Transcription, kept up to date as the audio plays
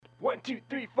2,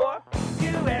 3, 4.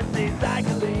 USA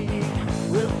Cycling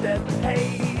will set the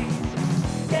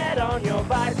pace. Get on your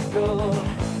bicycle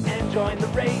and join the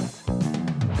race.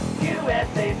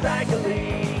 USA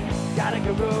Cycling, gotta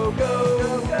go, go,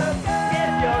 go, go.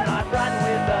 If you're not riding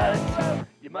with us,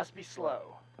 you must be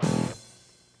slow.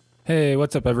 Hey,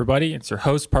 what's up, everybody? It's your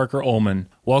host, Parker Ullman.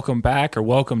 Welcome back, or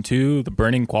welcome to the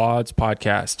Burning Quads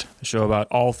podcast, a show about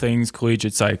all things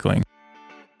collegiate cycling.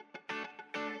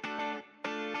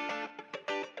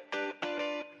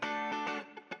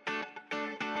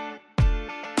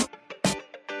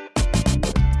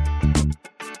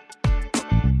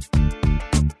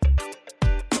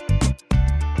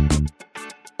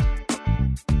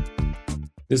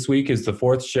 This week is the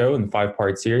fourth show in the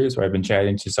 5-part series where I've been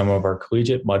chatting to some of our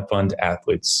collegiate Mud Fund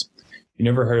athletes. If you've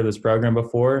never heard of this program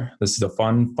before, this is a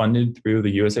fund funded through the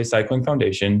USA Cycling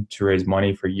Foundation to raise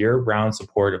money for year-round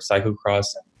support of cyclocross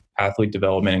athlete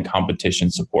development and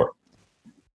competition support.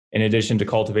 In addition to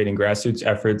cultivating grassroots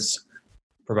efforts,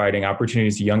 providing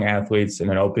opportunities to young athletes, and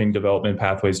then opening development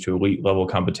pathways to elite level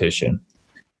competition.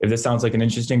 If this sounds like an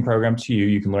interesting program to you,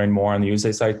 you can learn more on the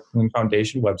USA Cycling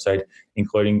Foundation website,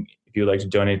 including if you'd like to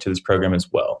donate to this program as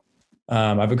well.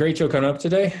 I have a great show coming up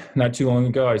today. Not too long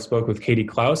ago, I spoke with Katie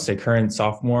Klaus, a current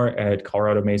sophomore at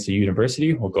Colorado Mesa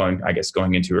University, going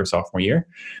into her sophomore year.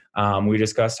 We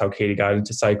discussed how Katie got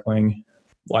into cycling,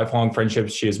 lifelong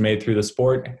friendships she has made through the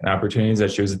sport, and opportunities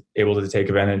that she was able to take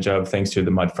advantage of thanks to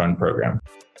the Mud Fund program.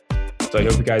 So I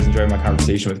hope you guys enjoyed my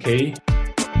conversation with Katie.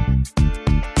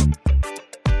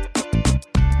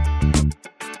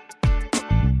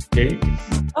 Katie?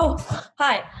 Oh,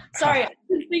 hi. Sorry, I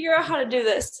couldn't figure out how to do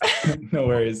this. No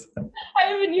worries. I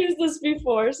haven't used this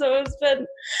before, so it's been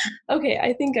okay.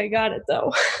 I think I got it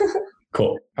though.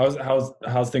 Cool.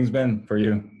 How's things been for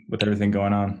you with everything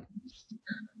going on?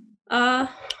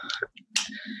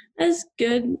 As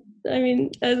good. I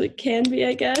mean, as it can be,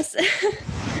 I guess.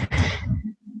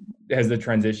 Has the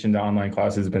transition to online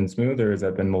classes been smooth, or has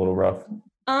that been a little rough?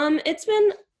 It's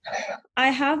been. I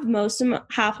have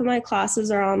half of my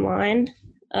classes are online.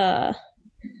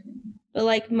 But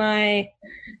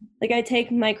I take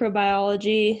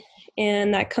microbiology,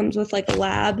 and that comes with like a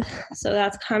lab, so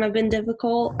that's kind of been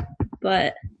difficult,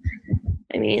 but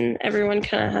I mean, everyone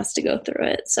kind of has to go through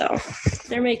it, so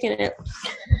they're making it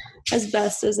as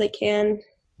best as they can.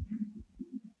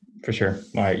 For sure.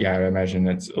 I imagine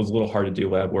it was a little hard to do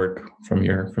lab work from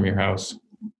your house.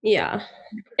 Yeah,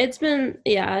 it's been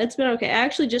okay. I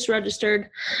actually just registered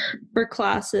for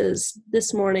classes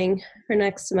this morning for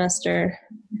next semester,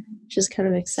 which is kind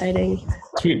of exciting.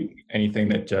 Sweet. Anything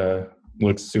that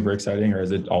looks super exciting, or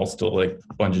is it all still like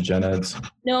a bunch of gen eds?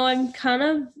 No, I'm kind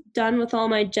of done with all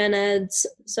my gen eds,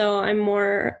 so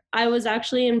I was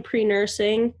actually in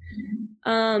pre-nursing,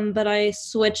 but I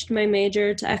switched my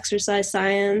major to exercise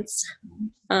science.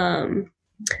 So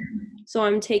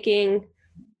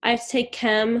I have to take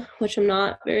chem, which I'm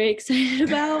not very excited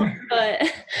about, but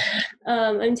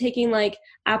I'm taking like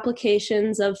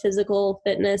applications of physical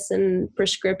fitness and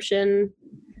prescription.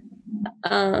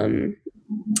 And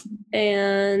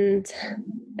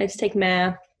I just take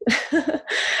math.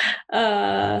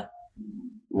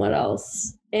 What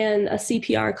else? And a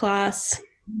CPR class,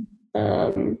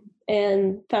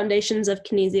 and foundations of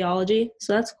kinesiology.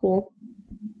 So that's cool.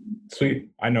 Sweet.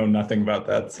 I know nothing about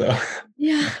that, so.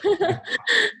 Yeah.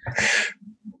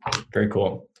 Very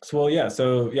cool. So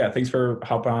thanks for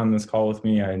hopping on this call with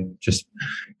me. And just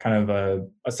kind of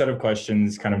a set of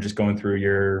questions, kind of just going through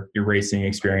your racing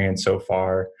experience so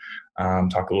far.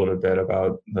 Talk a little bit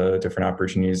about the different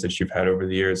opportunities that you've had over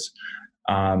the years.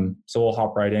 So we'll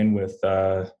hop right in with,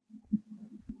 when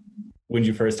did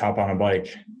you first hop on a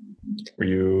bike?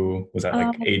 Was that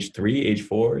like age 3, age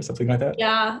 4, or something like that?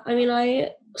 Yeah. I mean,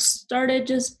 I started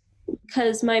just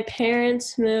because my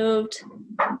parents moved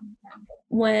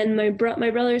when my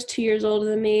brother's 2 years older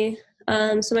than me.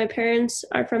 So my parents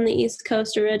are from the East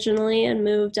Coast originally and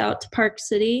moved out to Park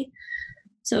City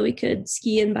so we could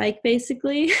ski and bike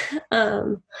basically.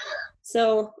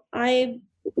 So I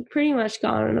pretty much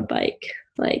got on a bike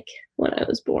like when I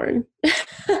was born.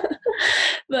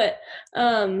 But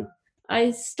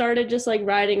I started just like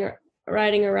riding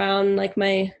around like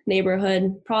my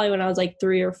neighborhood probably when I was like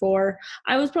 3 or 4.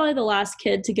 I was probably the last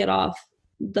kid to get off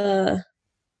the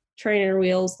trainer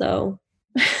wheels though.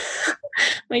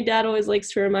 My dad always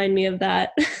likes to remind me of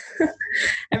that.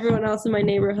 Everyone else in my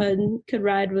neighborhood could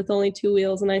ride with only 2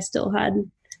 wheels and I still had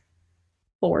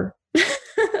 4.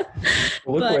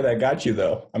 Look where that got you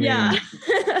though. I mean, yeah.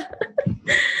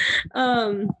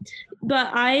 But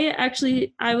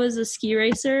I was a ski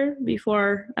racer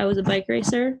before I was a bike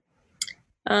racer.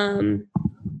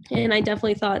 And I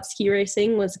definitely thought ski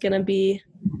racing was going to be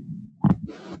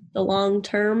the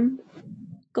long-term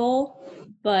goal.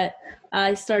 But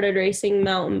I started racing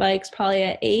mountain bikes probably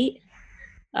at 8,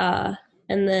 and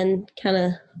then kind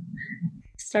of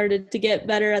started to get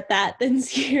better at that than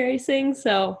ski racing.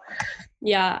 So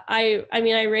yeah, I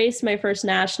mean, I raced my first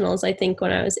nationals, I think,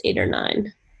 when I was 8 or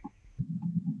 9.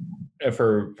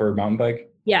 For mountain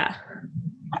bike? Yeah.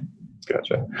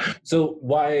 Gotcha. So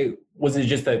why was it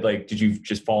just that, like, did you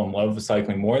just fall in love with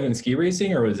cycling more than ski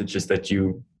racing, or was it just that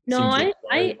you No, seemed to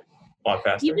I a lot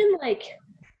faster? even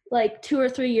like 2 or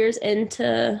 3 years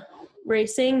into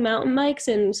racing mountain bikes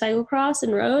and cyclocross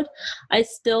and road, I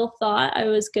still thought I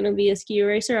was going to be a ski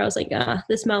racer. I was like,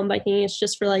 this mountain biking is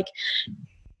just for like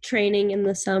training in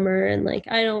the summer, and like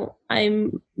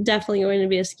I'm definitely going to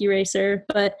be a ski racer.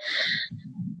 But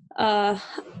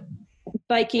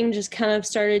biking just kind of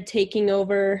started taking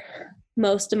over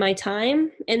most of my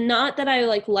time, and not that I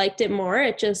like liked it more,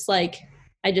 it just like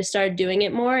I just started doing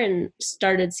it more and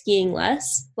started skiing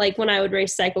less. Like when I would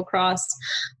race cyclocross,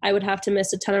 I would have to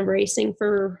miss a ton of racing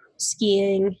for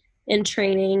skiing and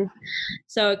training.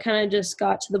 So it kind of just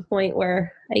got to the point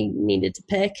where I needed to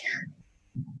pick.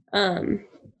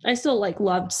 I still like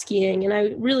loved skiing and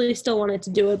I really still wanted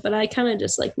to do it, but I kind of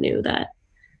just like knew that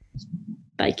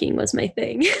biking was my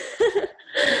thing.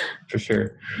 For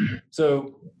sure.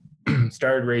 So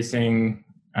started racing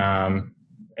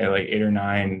at like 8 or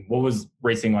 9. What was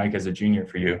racing like as a junior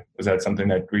for you? Was that something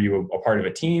that, were you a part of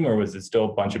a team, or was it still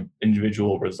a bunch of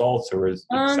individual results, or was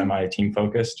it semi-team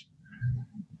focused?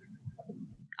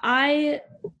 I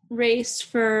raced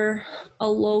for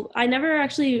I never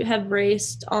actually have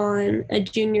raced on a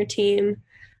junior team.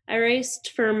 I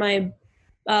raced for my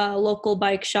local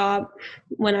bike shop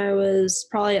when I was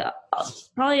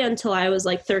probably until I was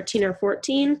like 13 or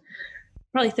 14,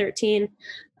 probably 13.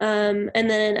 And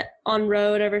then on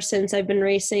road ever since, I've been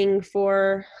racing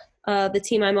for the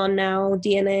team I'm on now,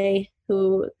 DNA,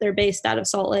 who they're based out of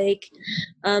Salt Lake.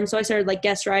 So I started like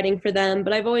guest riding for them,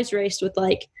 but I've always raced with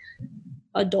like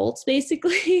adults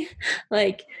basically,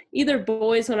 like either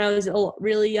boys when I was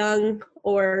really young,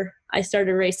 or I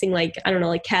started racing like, I don't know,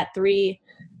 like Cat 3.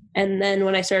 And then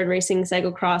when I started racing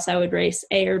cyclocross, I would race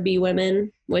A or B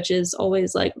women, which is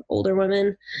always like older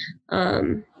women.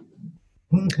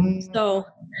 So,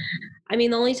 I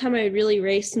mean, the only time I really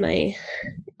raced my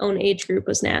own age group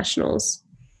was nationals.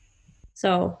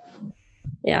 So,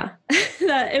 yeah,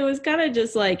 that it was kind of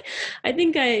just like, I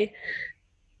think I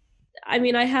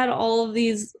had all of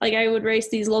these, like I would race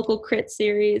these local crit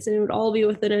series and it would all be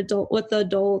with the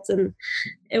adults, and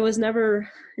it was never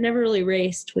really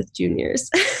raced with juniors.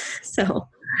 So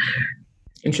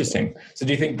interesting. So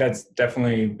do you think that's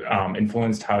definitely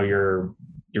influenced how you're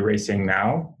racing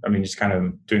now? I mean, just kind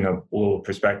of doing a little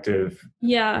perspective.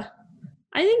 Yeah,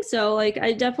 I think so. Like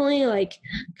I definitely like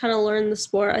kind of learned the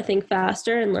sport, I think,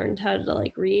 faster, and learned how to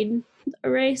like read a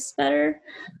race better.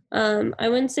 I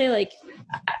wouldn't say like,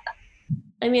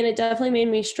 I mean, it definitely made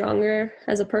me stronger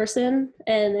as a person,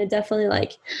 and it definitely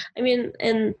like, I mean,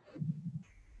 and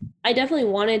I definitely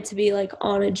wanted to be like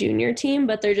on a junior team,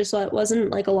 but there just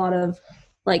wasn't like a lot of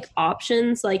like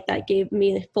options like that gave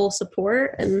me full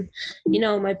support. And, you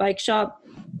know, my bike shop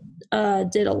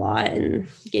did a lot and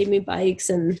gave me bikes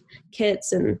and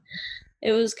kits, and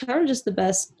it was kind of just the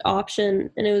best option,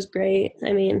 and it was great.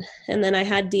 I mean, and then I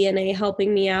had DNA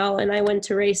helping me out, and I went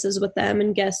to races with them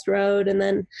and guest rode, and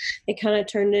then it kind of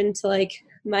turned into like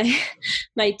my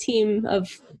team of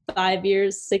 5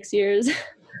 years, 6 years.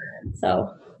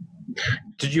 So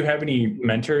did you have any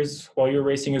mentors while you were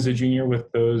racing as a junior with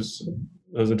those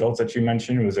adults that you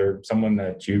mentioned? Was there someone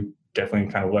that you definitely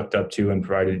kind of looked up to and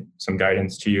provided some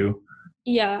guidance to you?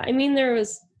 Yeah, I mean, there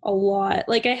was a lot.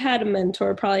 Like I had a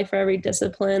mentor probably for every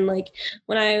discipline. Like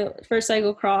when I first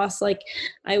cyclocross, like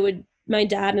my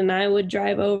dad and I would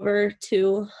drive over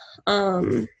to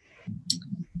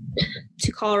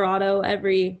Colorado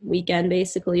every weekend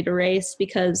basically to race,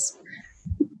 because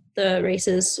the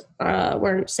races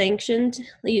weren't sanctioned,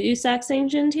 USAC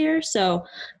sanctioned here. So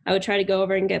I would try to go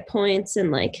over and get points, and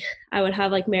like I would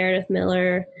have like Meredith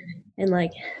Miller and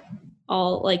like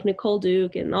all like Nicole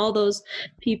Duke and all those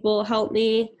people help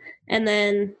me. And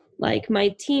then like my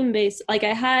team base, like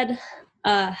I had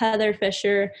Heather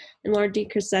Fisher and Laura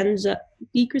DiCrescenzo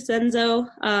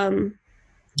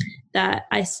that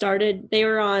I started. They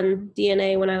were on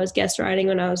DNA when I was guest riding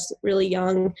when I was really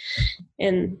young.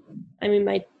 And I mean,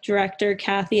 my director,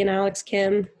 Kathy and Alex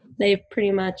Kim, they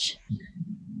pretty much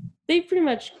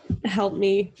helped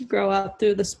me grow up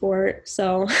through the sport.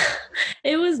 So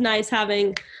it was nice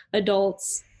having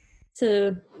adults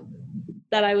that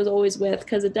I was always with,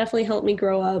 because it definitely helped me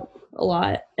grow up a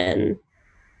lot. And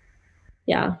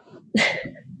yeah.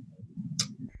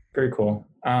 Very cool.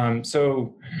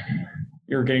 So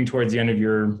you're getting towards the end of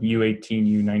your U18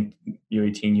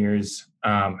 years.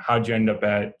 How'd you end up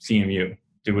at CMU?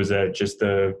 Was that just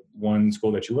the one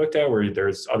school that you looked at, or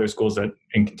there's other schools that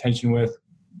in contention with?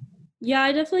 Yeah,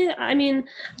 I definitely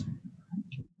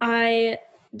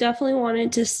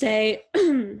wanted to stay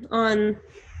on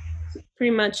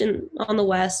pretty much on the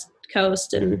West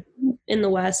Coast and in the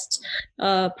West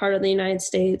part of the United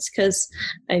States, because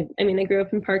I grew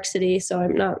up in Park City, so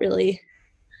I'm not really,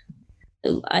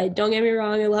 I don't get me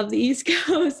wrong, I love the East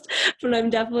Coast, but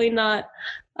I'm definitely not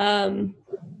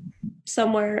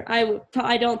somewhere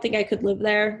I don't think I could live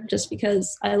there, just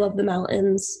because I love the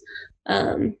mountains.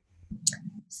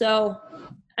 So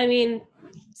I mean,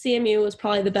 CMU was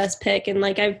probably the best pick. And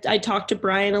like, I talked to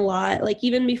Brian a lot, like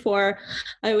even before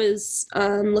I was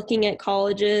looking at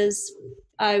colleges,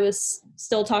 I was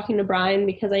still talking to Brian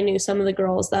because I knew some of the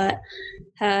girls that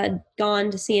had gone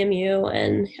to CMU,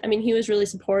 and I mean, he was really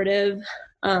supportive.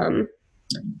 And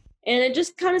it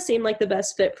just kind of seemed like the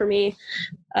best fit for me.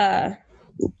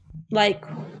 Like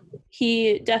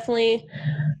he definitely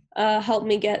helped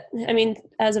me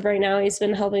as of right now, he's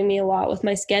been helping me a lot with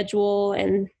my schedule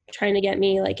and trying to get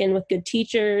me like in with good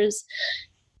teachers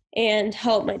and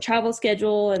help my travel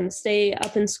schedule and stay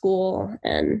up in school.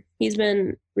 And he's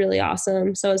been really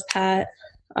awesome. So is Pat,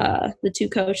 the two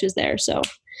coaches there. So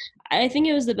I think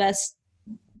it was the best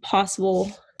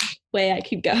possible way I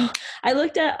could go. I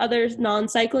looked at other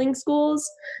non-cycling schools,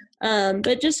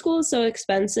 but just school is so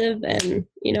expensive, and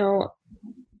you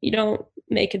don't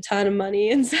make a ton of money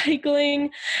in cycling.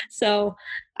 So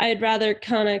I'd rather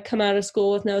kind of come out of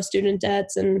school with no student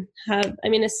debts and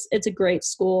it's a great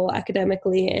school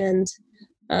academically and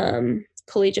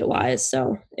collegiate wise.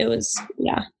 So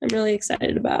I'm really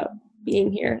excited about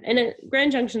being here. And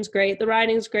Grand Junction's great. The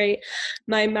riding's great.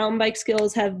 My mountain bike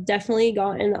skills have definitely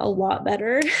gotten a lot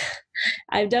better.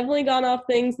 I've definitely gone off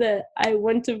things that I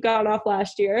wouldn't have gone off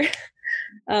last year.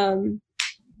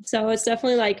 So it's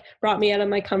definitely like brought me out of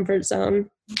my comfort zone.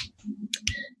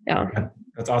 Yeah.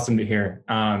 That's awesome to hear.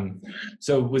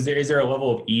 So is there a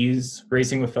level of ease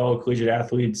racing with fellow collegiate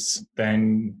athletes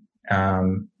than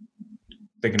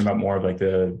thinking about more of like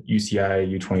the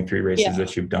UCI U23 races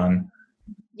that you've done?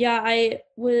 Yeah,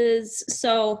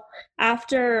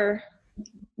 after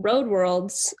Road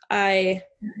Worlds,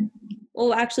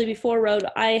 before Road,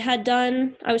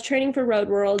 I was training for Road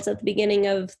Worlds at the beginning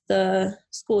of the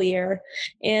school year,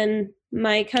 and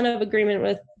my kind of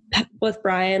agreement with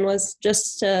Brian was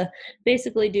just to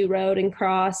basically do road and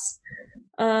cross.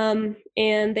 And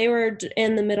they were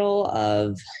in the middle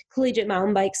of collegiate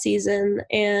mountain bike season,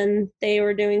 and they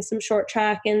were doing some short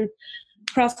track and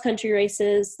cross country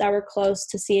races that were close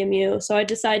to CMU. So I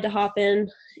decided to hop in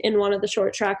one of the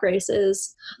short track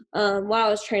races while I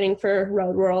was training for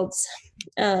Road Worlds.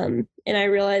 And I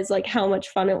realized like how much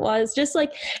fun it was. Just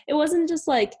like, it wasn't just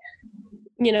like,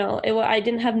 I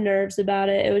didn't have nerves about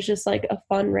it. It was just like a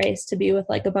fun race to be with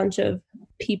like a bunch of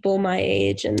people my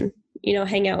age and,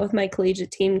 hang out with my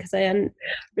collegiate team, because I hadn't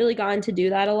really gotten to do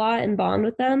that a lot and bond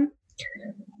with them.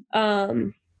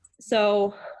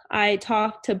 So I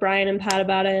talked to Brian and Pat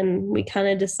about it, and we kind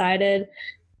of decided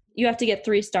you have to get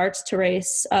 3 starts to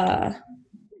race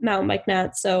mountain bike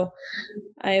nats. So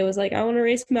I was like, I want to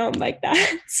race mountain bike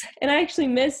nats. And I actually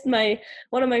missed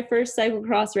one of my first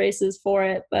cyclocross races for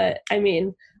it. But I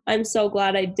mean, I'm so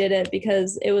glad I did it,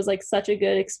 because it was like such a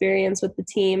good experience with the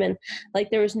team, and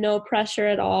like there was no pressure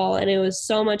at all, and it was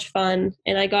so much fun.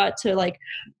 And I got to like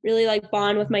really like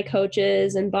bond with my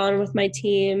coaches and bond with my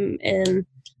team, and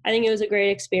I think it was a great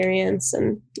experience.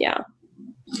 And yeah.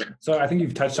 So I think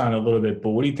you've touched on it a little bit, but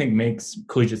what do you think makes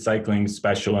collegiate cycling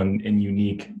special and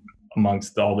unique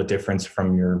amongst all the difference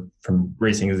from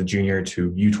racing as a junior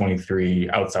to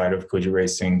U23 outside of collegiate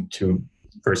racing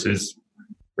versus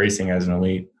racing as an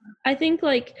elite? I think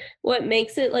like what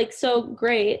makes it like so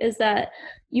great is that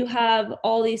you have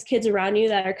all these kids around you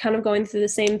that are kind of going through the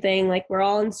same thing. Like we're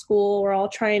all in school, we're all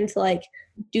trying to like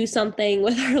do something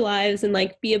with our lives and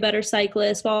like be a better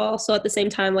cyclist, while also at the same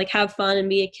time like have fun and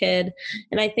be a kid.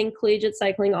 And I think collegiate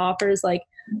cycling offers like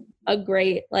a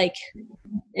great like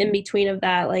in between of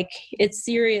that. Like it's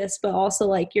serious, but also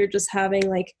like you're just having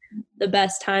like the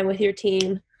best time with your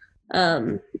team.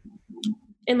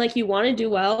 And like you want to do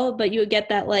well, but you get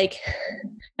that like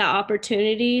that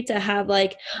opportunity to have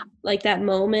like that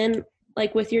moment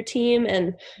like with your team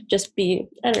and just be,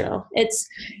 I don't know, it's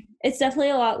definitely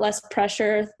a lot less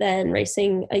pressure than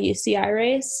racing a UCI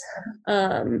race.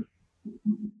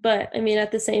 But I mean,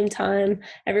 at the same time,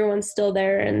 everyone's still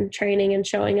there and training and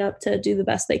showing up to do the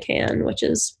best they can, which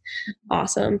is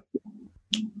awesome.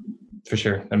 For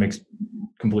sure. That makes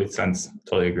complete sense.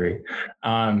 Totally agree.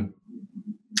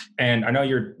 And I know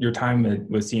your time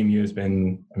with CMU has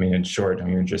been, I mean, it's short. I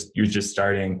mean, you're just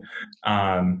starting.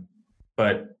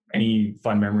 But any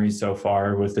fun memories so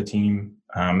far with the team?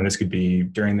 And this could be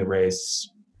during the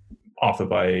race, off the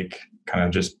bike, kind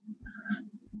of just.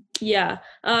 Yeah.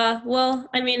 Well,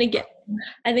 I mean, again,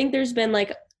 I think there's been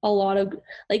like a lot of,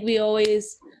 like, we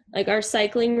always, like, our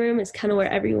cycling room is kind of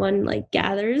where everyone like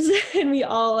gathers and we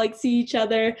all like see each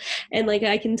other, and like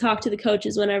I can talk to the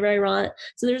coaches whenever I want.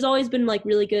 So there's always been like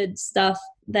really good stuff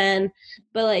then.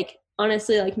 But like,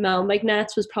 honestly, like mountain bike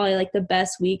nats was probably like the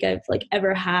best week I've like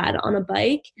ever had on a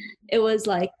bike. It was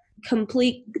like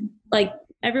complete, like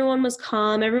everyone was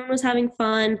calm, everyone was having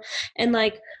fun. And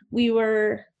like we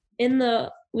were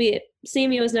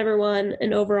CMU has never won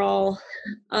an overall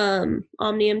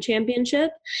Omnium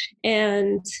championship,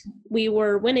 and we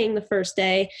were winning the first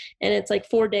day, and it's like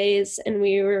 4 days, and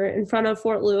we were in front of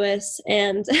Fort Lewis,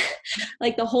 and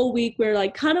like the whole week we were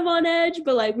like kind of on edge,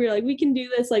 but like we were like, we can do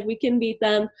this, like we can beat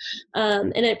them.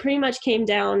 And it pretty much came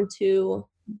down to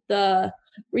the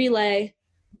relay,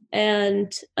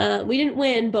 and we didn't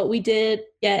win, but we did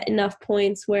get enough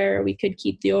points where we could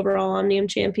keep the overall Omnium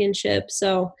championship.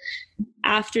 So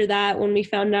after that, when we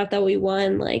found out that we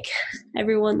won, like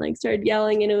everyone like started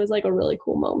yelling, and it was like a really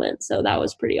cool moment. So that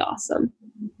was pretty awesome.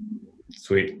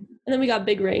 Sweet. And then we got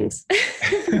big rings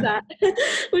for that,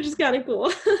 which is kind of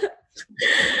cool.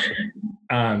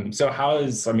 So how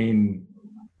is, I mean,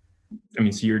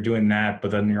 so you're doing that,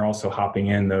 but then you're also hopping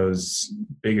in those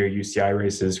bigger UCI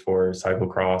races for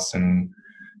cyclocross. And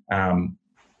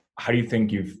how do you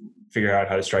think you've figured out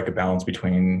how to strike a balance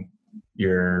between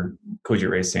your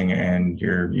collegiate racing and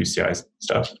your UCI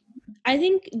stuff? I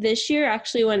think this year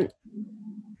actually went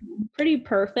pretty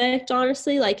perfect,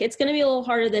 honestly. Like, it's going to be a little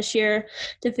harder this year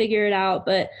to figure it out.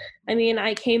 But I mean,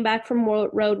 I came back from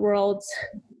Road Worlds,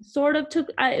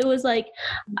 it was like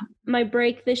my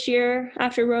break this year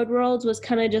after Road Worlds was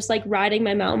kind of just like riding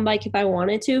my mountain bike if I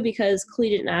wanted to, because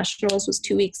Collegiate Nationals was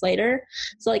 2 weeks later.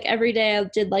 So like every day I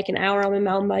did like an hour on my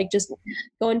mountain bike, just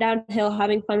going downhill,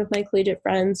 having fun with my collegiate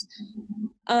friends.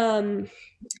 And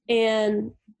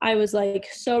I was like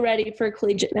so ready for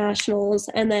Collegiate Nationals.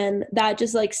 And then that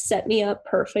just like set me up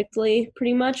perfectly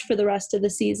pretty much for the rest of the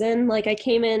season. Like I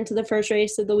came into the first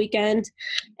race of the weekend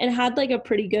and had like a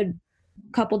pretty good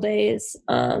couple days.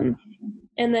 And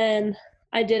then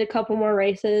I did a couple more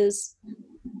races.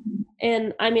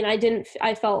 And I mean,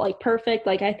 I felt like perfect.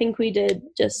 Like I think we did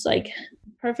just like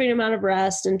perfect amount of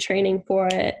rest and training for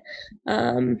it.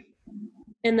 And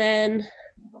then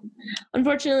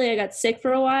unfortunately I got sick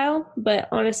for a while, but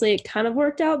honestly it kind of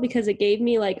worked out because it gave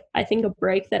me like, I think, a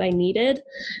break that I needed.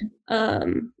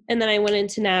 And then I went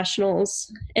into nationals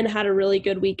and had a really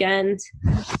good weekend.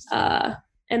 And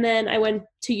then I went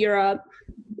to Europe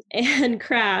and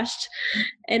crashed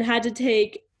and had to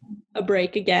take a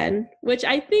break again, which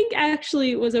I think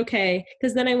actually was okay,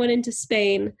 because then I went into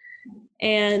Spain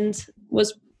and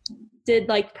did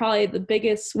like probably the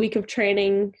biggest week of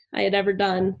training I had ever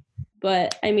done.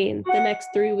 But I mean, the next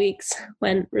 3 weeks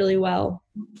went really well.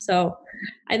 So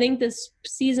I think this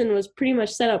season was pretty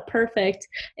much set up perfect.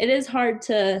 It is hard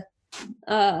to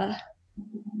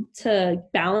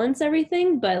balance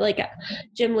everything, but like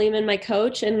Jim Lehman, my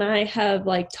coach, and I have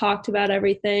like talked about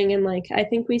everything, and like I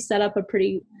think we set up a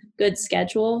pretty good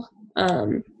schedule.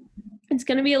 It's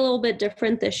going to be a little bit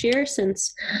different this year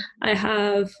since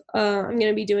I'm going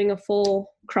to be doing a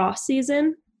full cross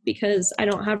season because I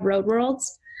don't have Road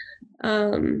Worlds.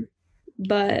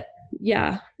 But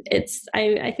yeah,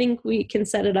 I think we can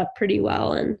set it up pretty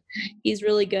well, and he's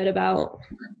really good about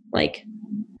like,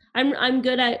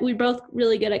 we're both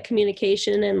really good at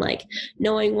communication and like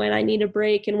knowing when I need a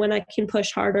break and when I can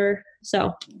push harder.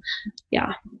 So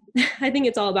yeah, I think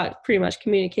it's all about pretty much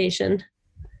communication.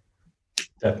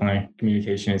 Definitely.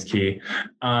 Communication is key.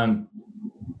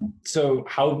 So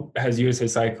how has USA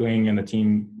Cycling and the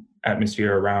team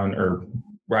atmosphere around or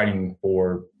riding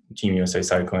for Team USA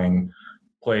Cycling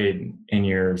played in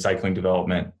your cycling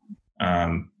development?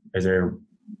 Was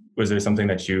there something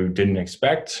that you didn't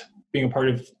expect being a part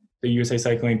of the USA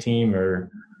Cycling team,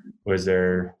 or was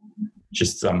there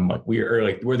just some like weird, or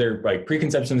like were there like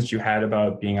preconceptions that you had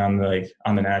about being on the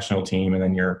national team, and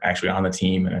then you're actually on the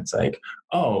team and it's like,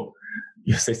 oh,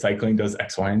 USA Cycling does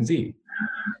X, Y, and Z?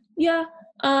 Yeah.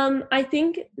 I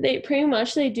think they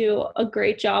do a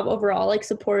great job overall, like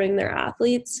supporting their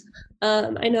athletes.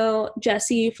 I know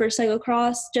Jesse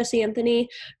Anthony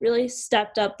really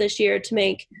stepped up this year to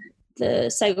make the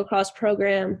cyclocross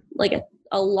program like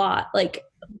a lot like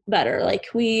better. Like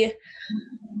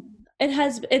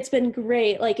it's been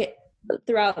great like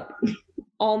throughout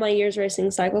all my years racing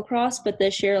cyclocross, but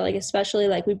this year, like especially,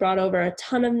 like we brought over a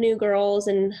ton of new girls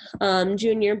and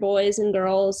junior boys and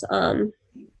girls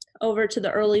over to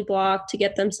the early block to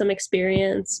get them some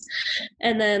experience.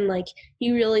 And then like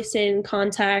he really stayed in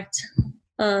contact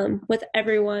with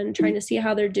everyone, trying to see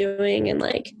how they're doing and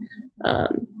like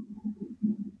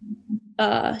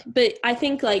but I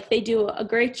think like they do a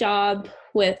great job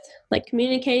with like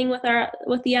communicating with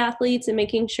the athletes and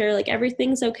making sure like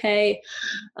everything's okay.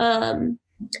 For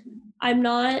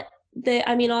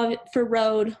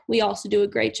road, we also do a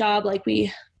great job. Like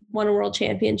we won a world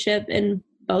championship in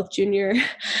both junior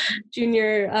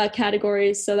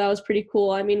categories. So that was pretty cool.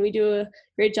 I mean, we do a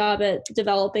great job at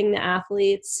developing the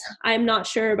athletes. I'm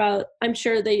sure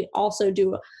they also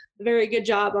do a very good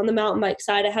job on the mountain bike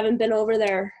side. I haven't been over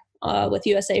there with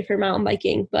USA for mountain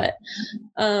biking, but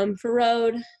for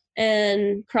road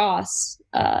and cross,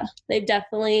 they've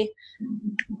definitely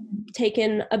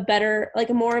taken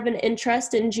more of an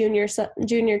interest in junior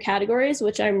categories,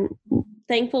 which I'm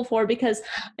thankful for, because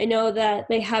I know that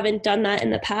they haven't done that in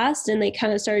the past, and they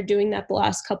kind of started doing that the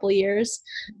last couple of years,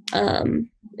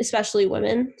 especially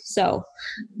women. So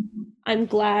I'm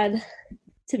glad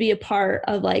to be a part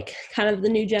of like kind of the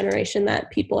new generation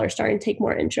that people are starting to take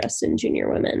more interest in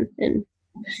junior women and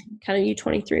kind of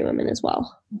U23 women as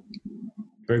well.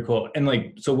 Very cool. And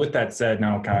like, so with that said,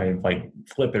 now kind of like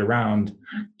flip it around,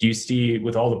 do you see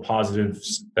with all the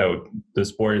positives that the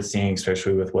sport is seeing,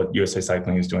 especially with what USA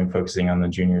Cycling is doing, focusing on the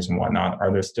juniors and whatnot,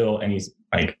 are there still any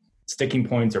like sticking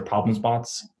points or problem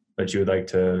spots that you would like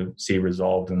to see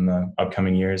resolved in the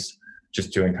upcoming years,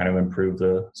 just to kind of improve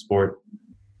the sport?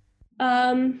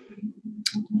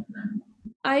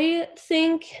 I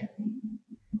think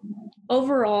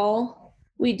overall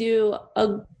we do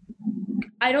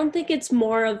I don't think it's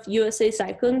more of USA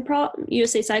Cycling's problem.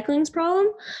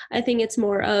 I think it's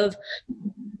more of,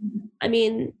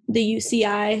 the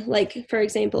UCI, like for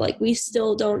example, like we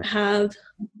still don't have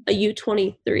a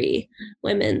U23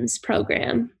 women's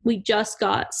program. We just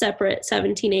got separate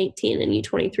 17, 18 and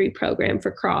U23 program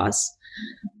for cross.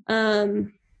 I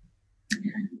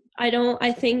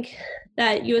think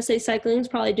that USA Cycling is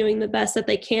probably doing the best that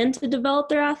they can to develop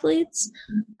their athletes.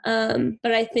 But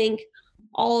I think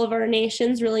all of our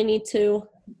nations really need to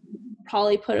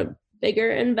probably put a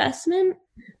bigger investment.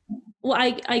 Well,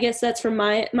 I guess that's from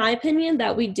my opinion,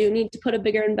 that we do need to put a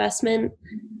bigger investment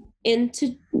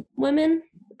into women.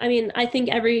 I mean, I think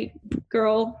every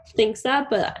girl thinks that,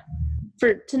 but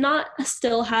to not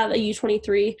still have a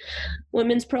U23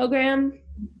 women's program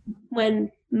when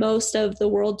most of the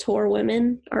world tour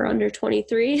women are under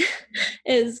 23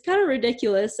 is kind of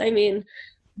ridiculous. I mean,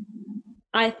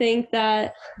 I think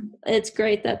that it's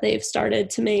great that they've started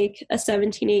to make a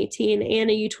 17, 18 and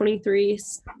a U23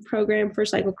 program for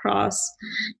cyclocross.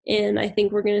 And I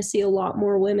think we're going to see a lot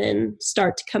more women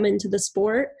start to come into the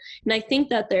sport. And I think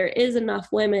that there is enough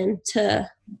women to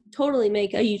totally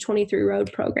make a U23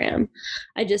 road program.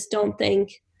 I just don't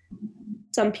think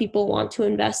some people want to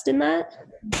invest in that.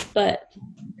 But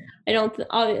I don't think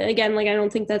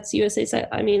that's USA.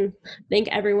 I think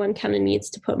everyone kind of needs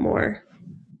to put more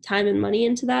time and money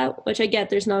into that, which I get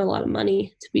there's not a lot of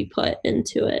money to be put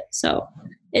into it. So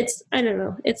I don't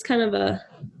know. It's kind of a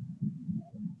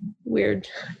weird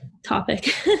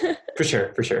topic. For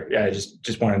sure. Yeah, I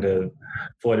just wanted to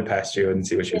float it past you and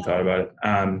see what you thought about it.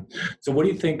 So what do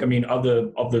you think, of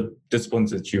the disciplines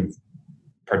that you've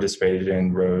participated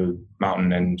in, road,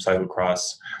 mountain, and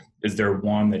cyclocross, is there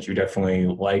one that you definitely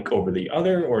like over the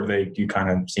other, or do you kind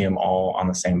of see them all on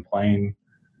the same plane?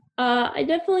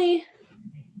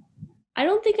 I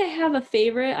don't think I have a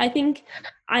favorite. I think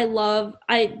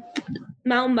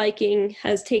mountain biking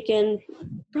has taken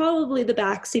probably the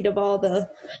backseat of all the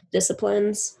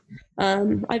disciplines.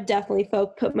 I've definitely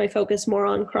put my focus more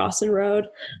on cross and road,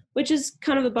 which is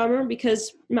kind of a bummer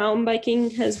because mountain biking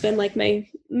has been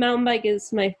mountain bike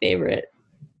is my favorite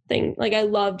thing. Like I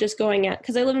love just going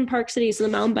because I live in Park City, so the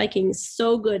mountain biking is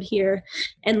so good here.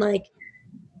 And like,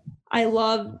 I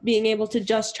love being able to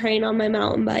just train on my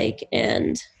mountain bike.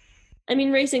 And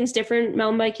racing's different.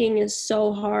 Mountain biking is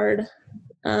so hard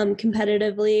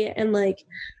competitively, and like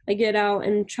I get out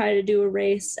and try to do a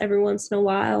race every once in a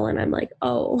while, and I'm like,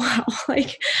 oh wow,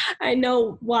 like I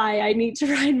know why I need to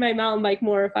ride my mountain bike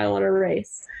more if I want to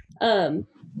race.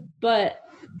 But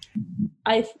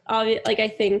I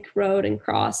think road and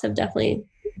cross have definitely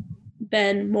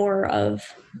been more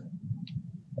of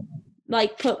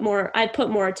like I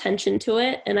put more attention to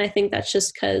it, and I think that's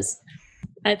just because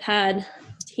I've had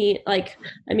team. Like,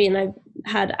 I mean, I've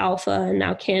had Alpha and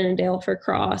now Cannondale for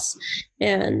cross,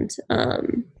 and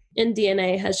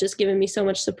DNA has just given me so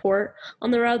much support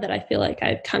on the road that I feel like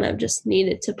I've kind of just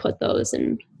needed to put those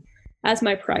in as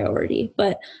my priority.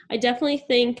 But I definitely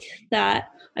think that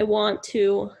I want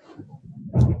to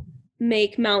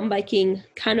make mountain biking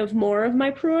kind of more of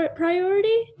my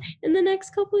priority in the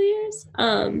next couple of years.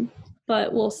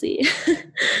 But we'll see.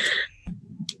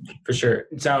 For sure.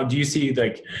 So do you see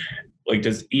like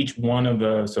does each one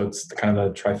of so it's kind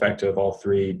of the trifecta of all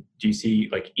three, do you see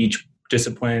like each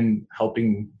discipline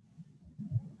helping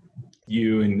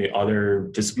you in the other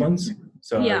disciplines?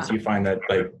 So Yeah. as you find that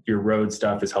like your road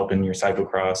stuff is helping your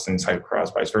cyclocross and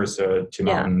cyclocross vice versa to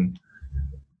mountain.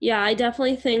 Yeah, I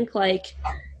definitely think like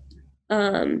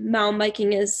mountain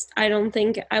biking is, I don't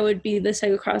think I would be the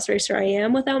cyclocross racer I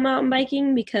am without mountain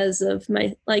biking because of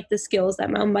my, like the skills that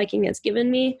mountain biking has given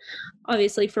me,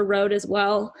 obviously for road as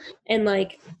well. And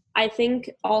like, I think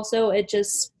also it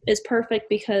just is perfect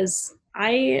because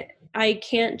I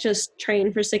can't just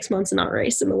train for 6 months and not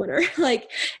race in the winter.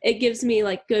 Like it gives me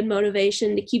like good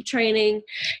motivation to keep training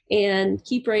and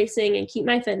keep racing and keep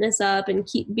my fitness up and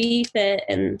be fit.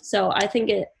 And so I think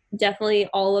it definitely,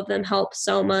 all of them help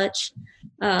so much.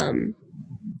 And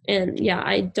yeah,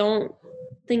 I don't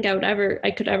think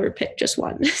I could ever pick just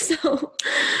one. So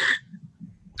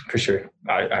for sure.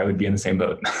 I would be in the same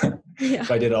boat. Yeah.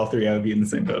 If I did all three, I would be in the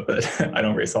same boat, but I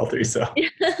don't race all three. So,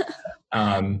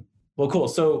 well, cool.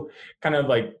 So kind of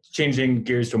like changing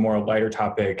gears to a more lighter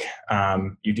topic.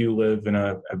 You do live in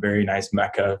a very nice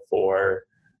mecca for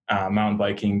mountain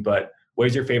biking, but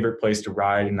where's your favorite place to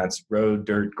ride? And that's road,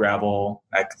 dirt, gravel,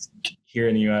 like here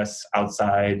in the US,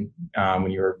 outside, when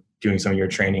you were doing some of your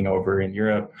training over in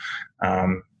Europe.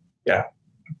 Yeah.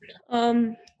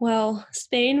 Well,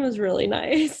 Spain was really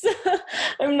nice.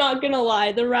 I'm not going to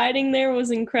lie. The riding there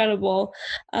was incredible.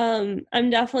 I'm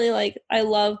definitely like, I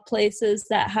love places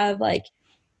that have like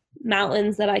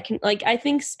mountains that I can, like, I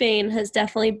think Spain has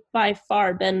definitely by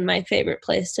far been my favorite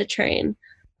place to train.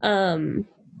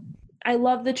 I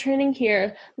love the training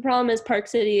here. The problem is Park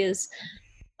City is,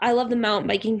 I love the mountain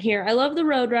biking here. I love the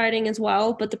road riding as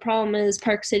well, but the problem is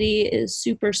Park City is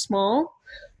super small.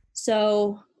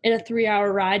 So in a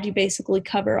 3-hour ride, you basically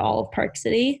cover all of Park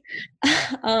City.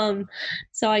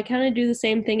 So I kind of do the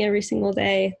same thing every single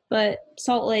day. But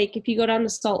Salt Lake, if you go down to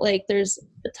Salt Lake, there's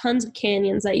tons of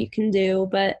canyons that you can do.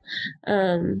 But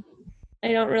I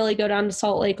don't really go down to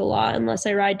Salt Lake a lot unless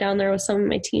I ride down there with some of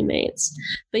my teammates.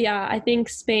 But yeah, I think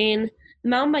Spain,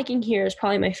 mountain biking here is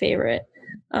probably my favorite.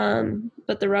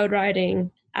 But the road riding,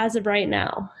 as of right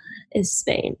now, is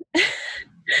Spain.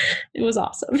 It was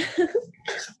awesome.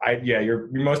 You're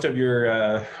most of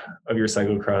your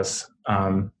cyclocross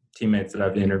teammates that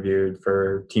I've interviewed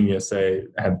for Team USA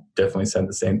have definitely said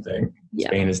the same thing. Yeah.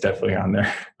 Spain is definitely on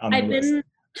there. I've been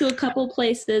to a couple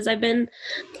places. I've been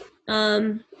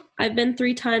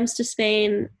 3 times to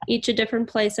Spain, each a different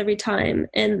place every time,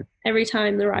 and every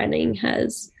time the riding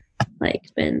has like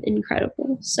been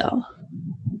incredible. So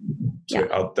yeah.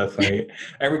 I'll definitely,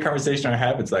 every conversation I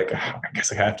have, it's like, I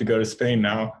guess I have to go to Spain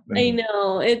now. I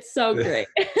know, it's so great.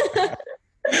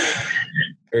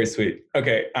 Very sweet.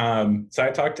 Okay. So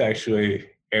I talked to actually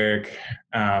Eric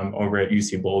over at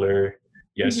UC Boulder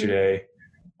yesterday.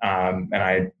 And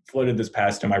I floated this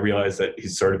past him. I realized that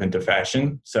he's sort of into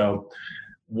fashion. So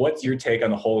what's your take on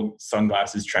the whole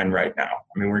sunglasses trend right now?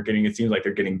 I mean, it seems like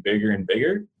they're getting bigger and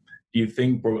bigger. Do you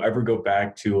think we'll ever go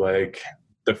back to like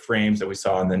the frames that we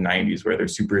saw in the 90s where they're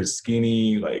super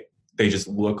skinny, like they just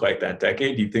look like that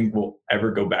decade? Do you think we'll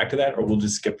ever go back to that, or we'll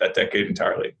just skip that decade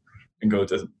entirely and go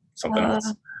to something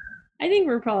else? I think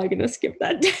we're probably going to skip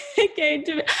that decade.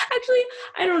 Actually,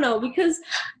 I don't know, because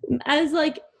as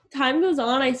like time goes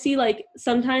on, I see like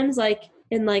sometimes like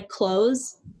in like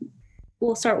clothes,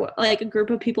 we'll start like a group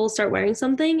of people start wearing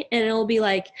something and it'll be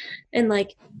like, and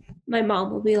like my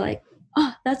mom will be like,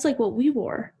 oh, that's like what we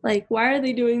wore. Like, why are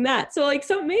they doing that? So like,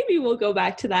 so maybe we'll go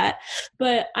back to that,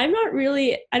 but I don't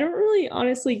really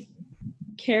honestly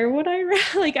care what I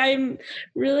like. I'm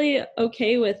really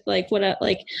okay with like what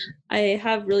I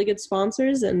have really good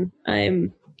sponsors, and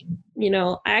I'm,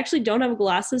 I actually don't have a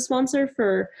glasses sponsor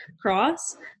for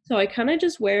cross. So I kind of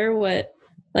just wear what,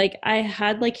 like I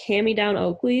had like hand-me-down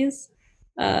Oakleys.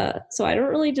 So I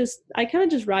kind of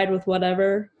just ride with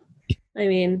whatever. I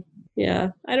mean, yeah,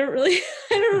 I don't really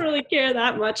care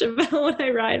that much about what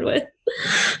I ride with.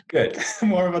 Good.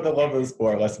 More about the love of the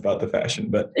sport, less about the fashion,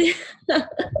 but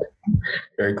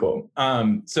very cool.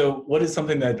 So what is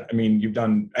something that, I mean, you've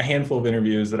done a handful of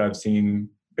interviews that I've seen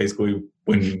basically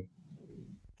when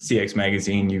CX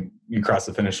Magazine, you crossed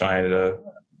the finish line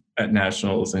at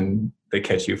nationals and they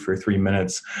catch you for 3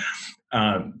 minutes.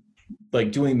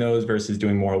 Like doing those versus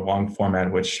doing more long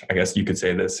format, which I guess you could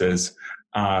say this is.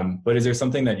 But is there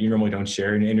something that you normally don't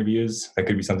share in interviews? That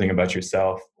could be something about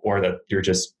yourself, or that you're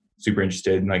just super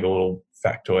interested in, like a little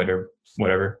factoid or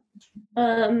whatever?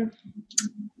 Well,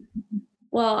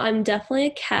 I'm definitely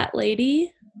a cat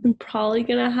lady. I'm probably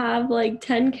going to have like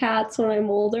 10 cats when I'm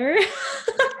older.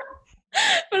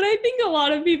 But I think a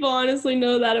lot of people honestly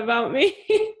know that about me.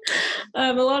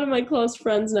 A lot of my close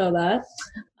friends know that.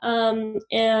 And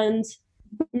I'm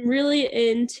really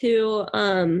into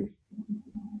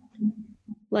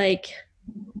like,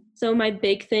 so my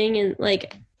big thing, and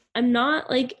like, I'm not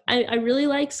like, I really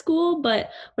like school, but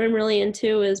what I'm really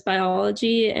into is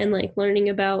biology and like learning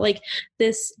about like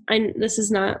this. This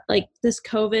is not like this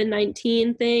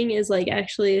COVID-19 thing is like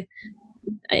actually,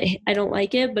 I don't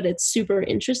like it, but it's super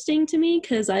interesting to me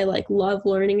because I like love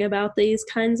learning about these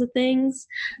kinds of things.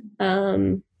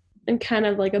 I'm kind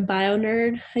of like a bio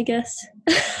nerd, I guess.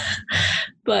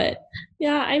 But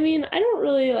yeah, I mean, I don't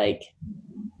really like,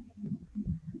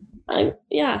 I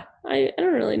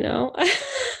don't really know.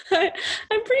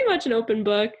 I'm pretty much an open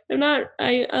book.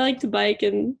 I like to bike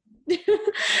and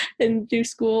and do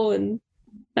school and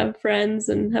have friends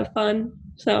and have fun.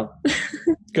 So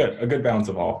good, a good balance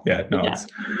of all. Yeah, no, yeah.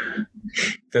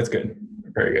 That's good.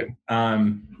 Very good.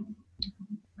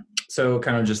 So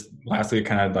kind of just lastly,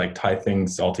 kind of like tie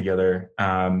things all together.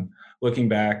 Looking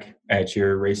back at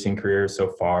your racing career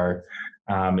so far,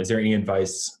 is there any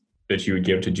advice that you would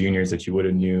give to juniors that you would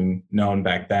have known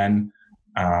back then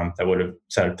that would have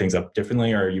set things up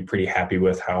differently? Or are you pretty happy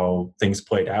with how things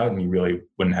played out and you really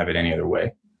wouldn't have it any other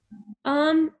way?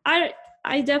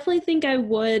 I definitely think I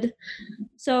would.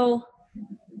 So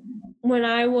when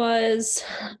I was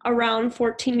around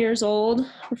 14 years old,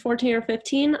 or 14 or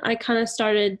 15, I kind of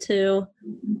started to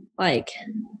like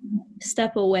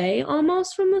step away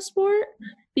almost from the sport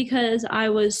because I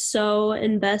was so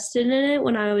invested in it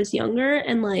when I was younger,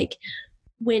 and like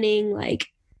winning like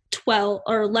 12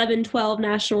 or 11, 12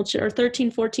 national or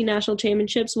 13, 14 national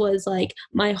championships was like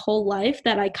my whole life,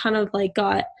 that I kind of like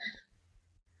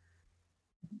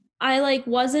I like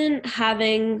wasn't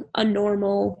having a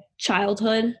normal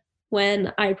childhood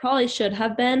when I probably should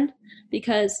have been,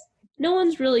 because no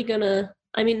one's really gonna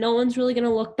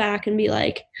look back and be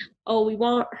like, oh, we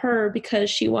want her because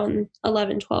she won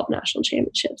 11, 12 national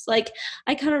championships. Like,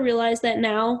 I kind of realize that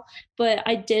now, but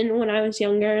I didn't when I was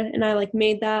younger, and I like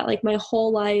made that like my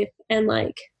whole life, and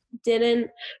like didn't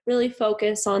really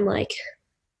focus on like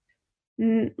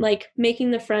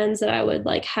making the friends that I would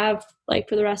like have like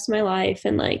for the rest of my life,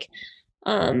 and like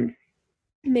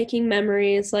making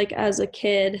memories like as a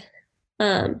kid,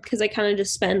 because I kind of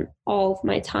just spent all of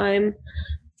my time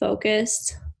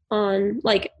focused on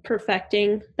like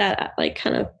perfecting that like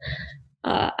kind of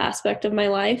aspect of my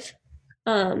life,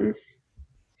 and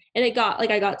I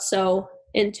got so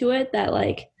into it that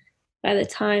like by the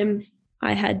time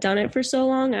I had done it for so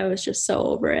long, I was just so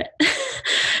over it.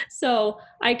 So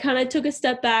I kind of took a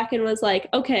step back and was like,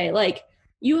 okay, like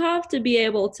you have to be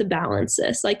able to balance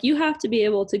this. Like you have to be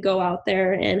able to go out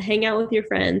there and hang out with your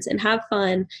friends and have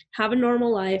fun, have a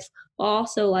normal life, while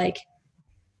also like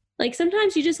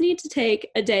sometimes you just need to take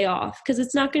a day off because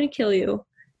it's not going to kill you,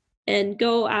 and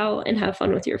go out and have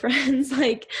fun with your friends.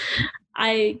 Like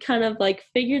I kind of like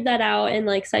figured that out, and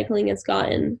like cycling has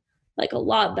gotten like a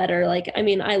lot better. Like, I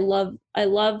mean, I love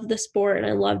the sport and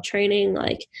I love training,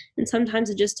 like, and sometimes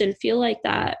it just didn't feel like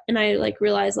that. And I like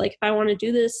realized like, if I want to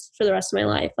do this for the rest of my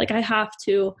life, like I have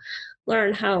to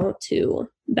learn how to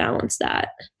balance that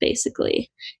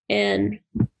basically. And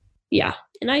yeah,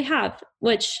 and I have,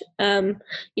 which, you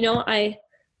know, I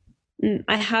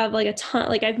have like a ton,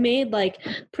 like I've made like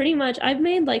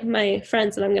my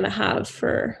friends that I'm going to have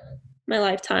for my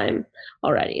lifetime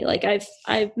already. Like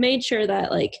I've made sure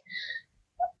that like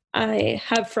I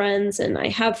have friends and I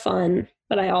have fun,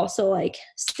 but I also like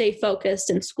stay focused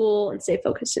in school and stay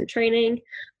focused in training.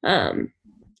 And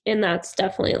that's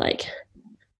definitely like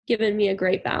given me a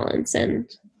great balance and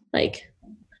like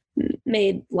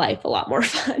made life a lot more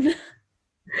fun.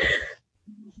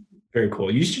 Very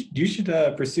cool. You should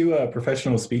pursue a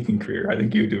professional speaking career. I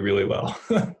think you do really well.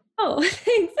 Oh,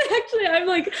 thanks. Actually, I'm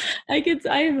like, I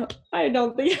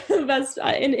don't think I'm the best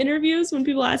in interviews. When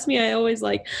people ask me, I always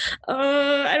like,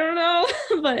 I don't know,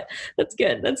 but that's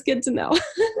good. That's good to know.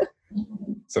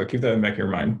 So keep that in the back of your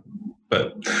mind.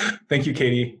 But thank you,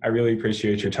 Katie. I really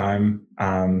appreciate your time.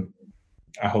 I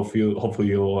hopefully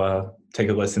you'll take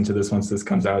a listen to this once this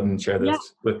comes out and share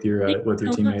this with your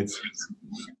teammates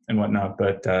and whatnot.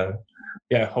 But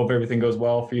yeah, hope everything goes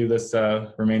well for you this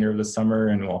remainder of the summer.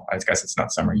 And well, I guess it's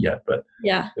not summer yet, but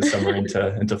Yeah. the summer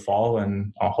into fall,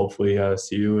 and I'll hopefully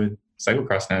see you at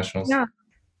Cyclocross Nationals. Yeah.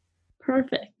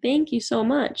 Perfect. Thank you so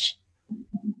much.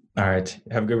 All right.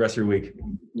 Have a good rest of your week.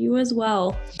 You as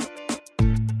well.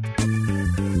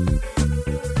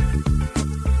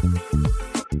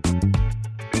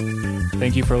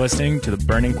 Thank you for listening to the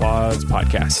Burning Quads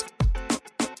podcast.